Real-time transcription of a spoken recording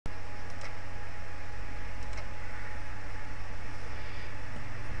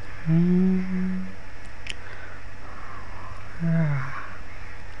Hi,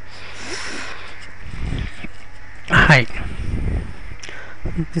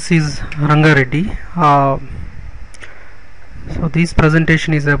 this is Ranga Reddy. So this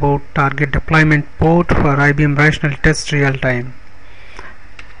presentation is about target deployment port for IBM Rational Test Real Time.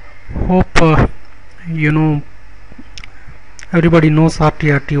 Hope everybody knows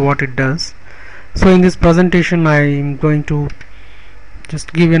RTRT, what it does. So in this presentation I am going to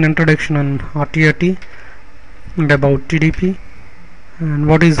just give an introduction on RTRT and about TDP and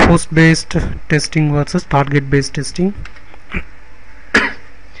what is host based testing versus target based testing,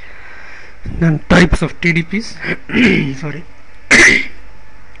 and types of TDPs sorry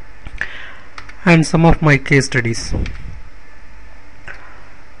and some of my case studies.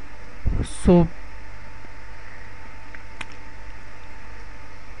 So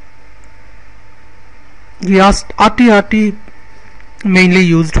we asked RTRT mainly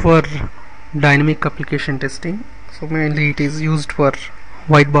used for dynamic application testing, so mainly it is used for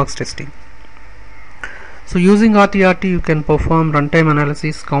white box testing. So using RTRT you can perform runtime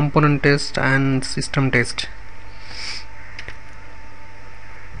analysis, component test and system test.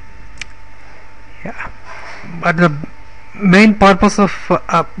 But the main purpose of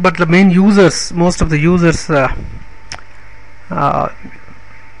most of the users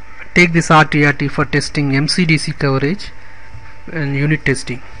take this RTRT for testing MCDC coverage and unit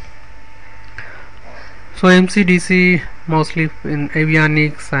testing. So MCDC mostly in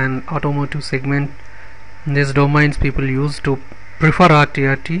avionics and automotive segment, these domains people use to prefer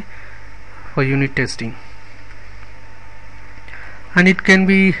RTRT for unit testing, and it can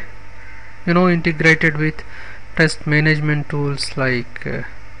be integrated with test management tools like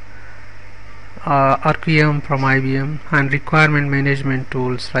RQM from IBM and requirement management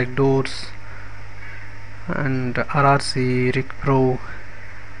tools like DOORS and RRC, RICPro,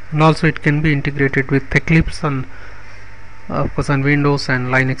 and also it can be integrated with Eclipse on of course on Windows and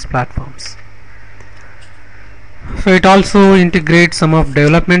Linux platforms. So it also integrates some of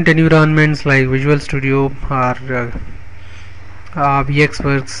development environments like Visual Studio or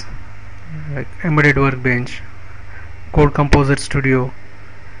VxWorks, like Embedded Workbench, Code Composer Studio,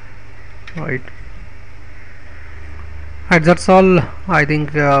 right? And that's all I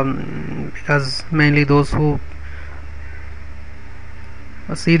think, because mainly those who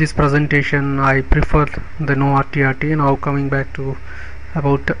see this presentation, I prefer the no RTRT. Now coming back to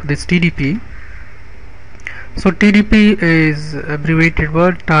about this TDP. So TDP is abbreviated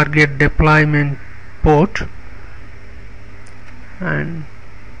word target deployment port, and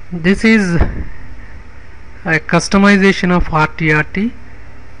this is a customization of RTRT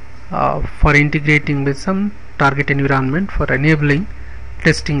for integrating with some target environment for enabling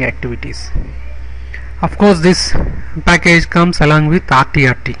testing activities. Of course this package comes along with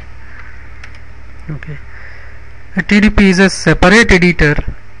RTRT. Okay, a TDP is a separate editor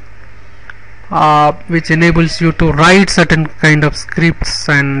which enables you to write certain kind of scripts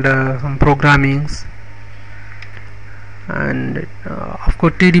and programmings, and of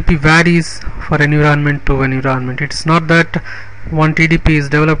course TDP varies for environment to environment. It's not that one TDP is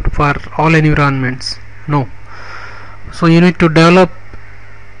developed for all environments, no. So you need to develop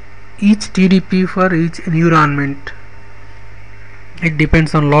each TDP for each environment. It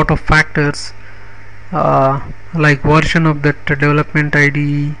depends on lot of factors like version of that development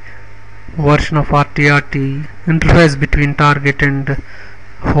IDE, version of RTRT, interface between target and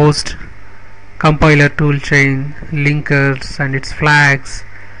host, compiler toolchain, linkers and its flags,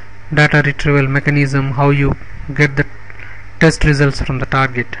 data retrieval mechanism, how you get the test results from the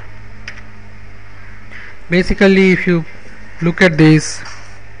target. Basically, if you look at this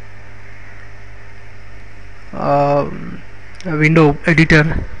window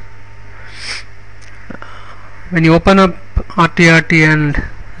editor, when you open up RTRT and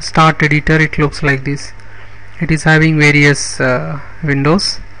start editor, it looks like this. It is having various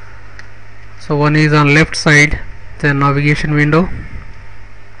windows. So one is on left side, the navigation window,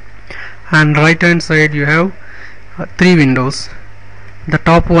 and right hand side you have three windows. The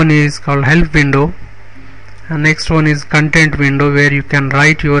top one is called help window, and next one is content window, where you can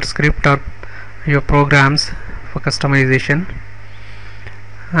write your script or your programs for customization,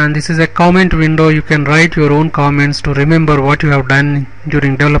 and this is a comment window. You can write your own comments to remember what you have done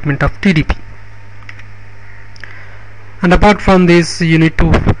during development of TDP. And apart from this, you need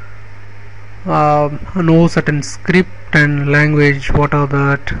to know certain script and language. What are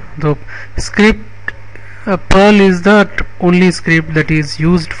that? The script, Perl is the only script that is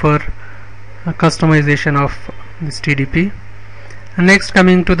used for customization of this TDP. And next,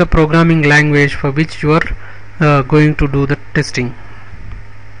 coming to the programming language for which you are going to do the testing.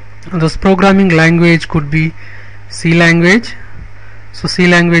 This programming language could be C language. So C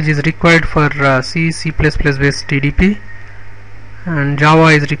language is required for C, C++ based TDP, and Java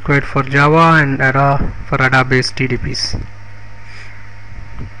is required for Java, and Ada for Ada based TDPs.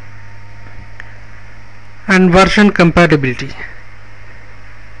 And version compatibility.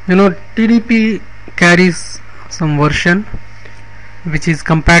 TDP carries some version which is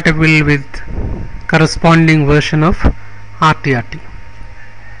compatible with corresponding version of RTRT.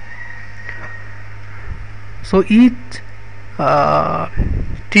 So each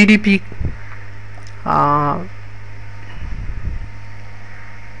TDP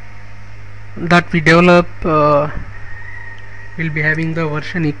that we develop will be having the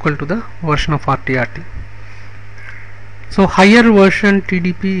version equal to the version of RTRT. So higher version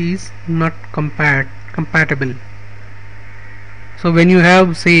TDP is not compatible. So when you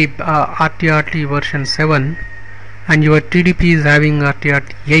have, say, RTRT version 7 and your TDP is having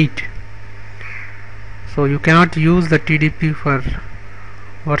RTRT 8, so you cannot use the TDP for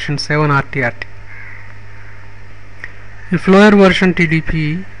version 7 RTRT. If lower version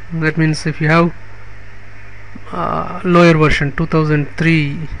TDP, that means if you have lower version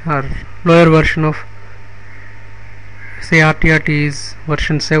 2003 or lower version of, say, RTRT is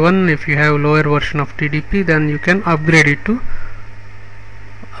version 7, if you have lower version of TDP, then you can upgrade it to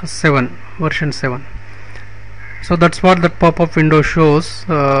version 7. So that's what that pop-up window shows.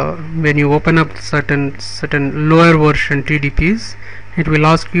 When you open up certain lower version TDPs, it will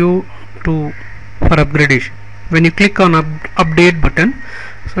ask you for upgradation. When you click on update button,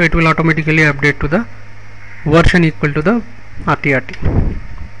 so it will automatically update to the version equal to the RTRT.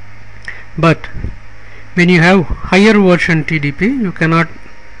 But when you have higher version TDP, you cannot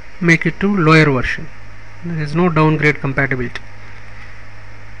make it to lower version. There is no downgrade compatibility.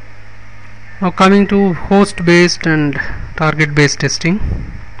 Now coming to host based and target based testing.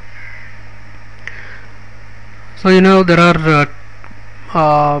 So there are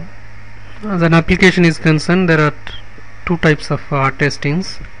as an application is concerned, there are two types of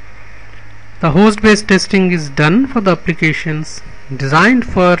testings. The host based testing is done for the applications designed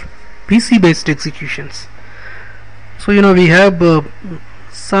for PC based executions. So we have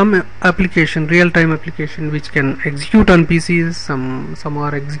some application, real-time application, which can execute on PCs, some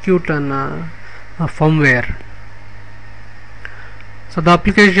are execute on firmware. So the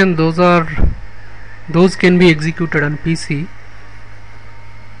application, those can be executed on PC.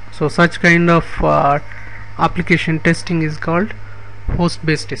 So such kind of application testing is called host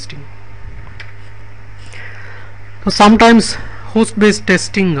based testing. So sometimes host based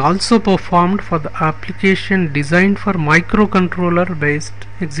testing also performed for the application designed for microcontroller based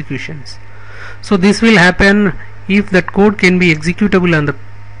executions. So this will happen if that code can be executable on the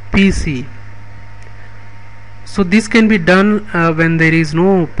PC. So this can be done when there is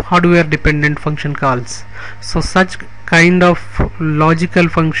no hardware dependent function calls. So such kind of logical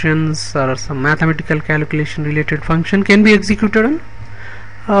functions or some mathematical calculation related function can be executed on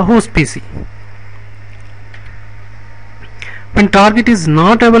host PC. When target is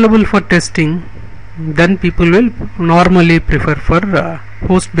not available for testing, then people will normally prefer for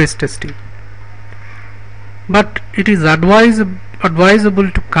host based testing. But it is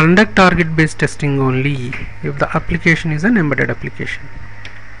advisable to conduct target based testing only if the application is an embedded application.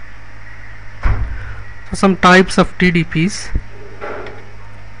 So some types of TDPs.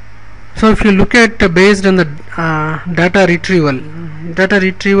 So if you look at based on the data retrieval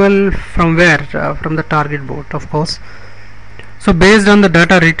from where? From the target board, of course. So based on the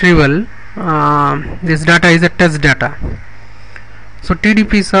data retrieval, this data is a test data. So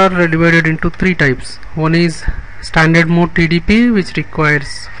TDPs are divided into three types. One is standard mode TDP, which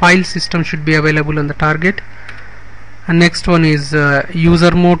requires file system should be available on the target, and next one is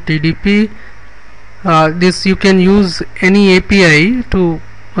user mode TDP. This you can use any API to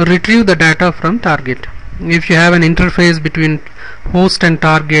retrieve the data from target. If you have an interface between host and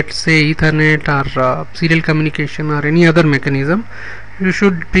target, say Ethernet or serial communication or any other mechanism, you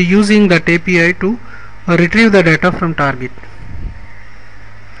should be using that API to retrieve the data from target.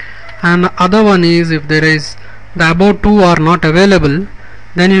 And the other one is, if there is the above two are not available,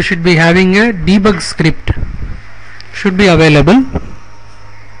 then you should be having a debug script should be available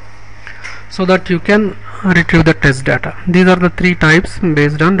so that you can retrieve the test data. These are the three types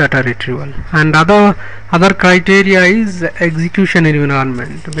based on data retrieval. And other criteria is execution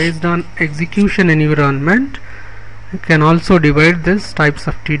environment. Based on execution environment, you can also divide these types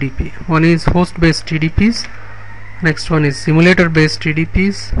of TDP. One is host based TDPs, next one is simulator based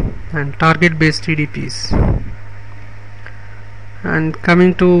TDPs, and target based TDPs. And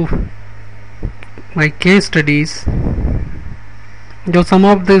coming to my case studies, Though some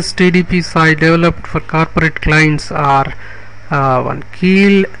of these TDPs I developed for corporate clients are one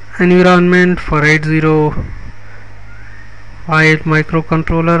Keel environment for 8058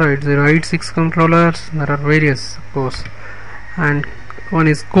 microcontroller, 8086 controllers. There are various, of course, and one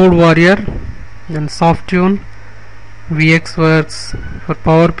is Code Warrior, then Softtune, VxWorks for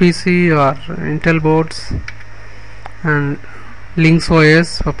PowerPC or Intel boards, and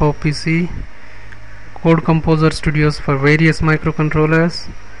LinksOS for PowerPC, Code Composer Studios for various microcontrollers,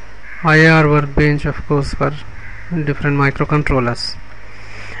 IAR Workbench, of course, for different microcontrollers,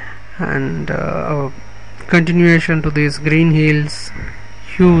 and continuation to this Green Hills,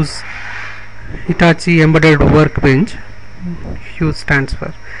 Hughes, Hitachi Embedded Workbench. Hughes stands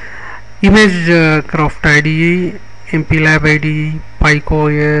for Image Craft IDE, MPLAB IDE,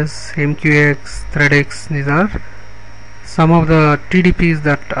 PyCoOS, MQX, ThreadX. These are some of the TDPs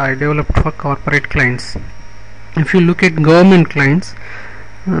that I developed for corporate clients. If you look at government clients,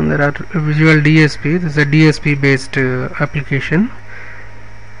 there are Visual DSP. This is a DSP based application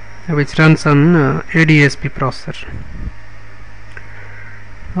which runs on ADSP processor.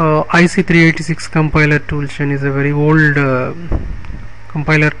 IC386 compiler toolchain is a very old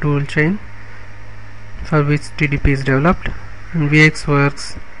compiler toolchain for which TDP is developed. And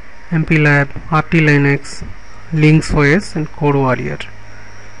VxWorks, MPLAB, RT Linux, LinksOS, and Code Warrior.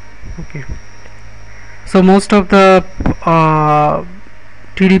 Okay. So most of the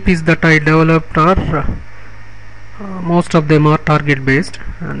TDPs that I developed are most of them are target based,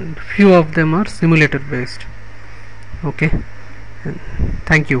 and few of them are simulator based. Okay.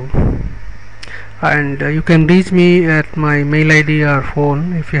 Thank you, and you can reach me at my mail ID or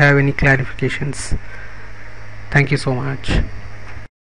phone if you have any clarifications. Thank you so much.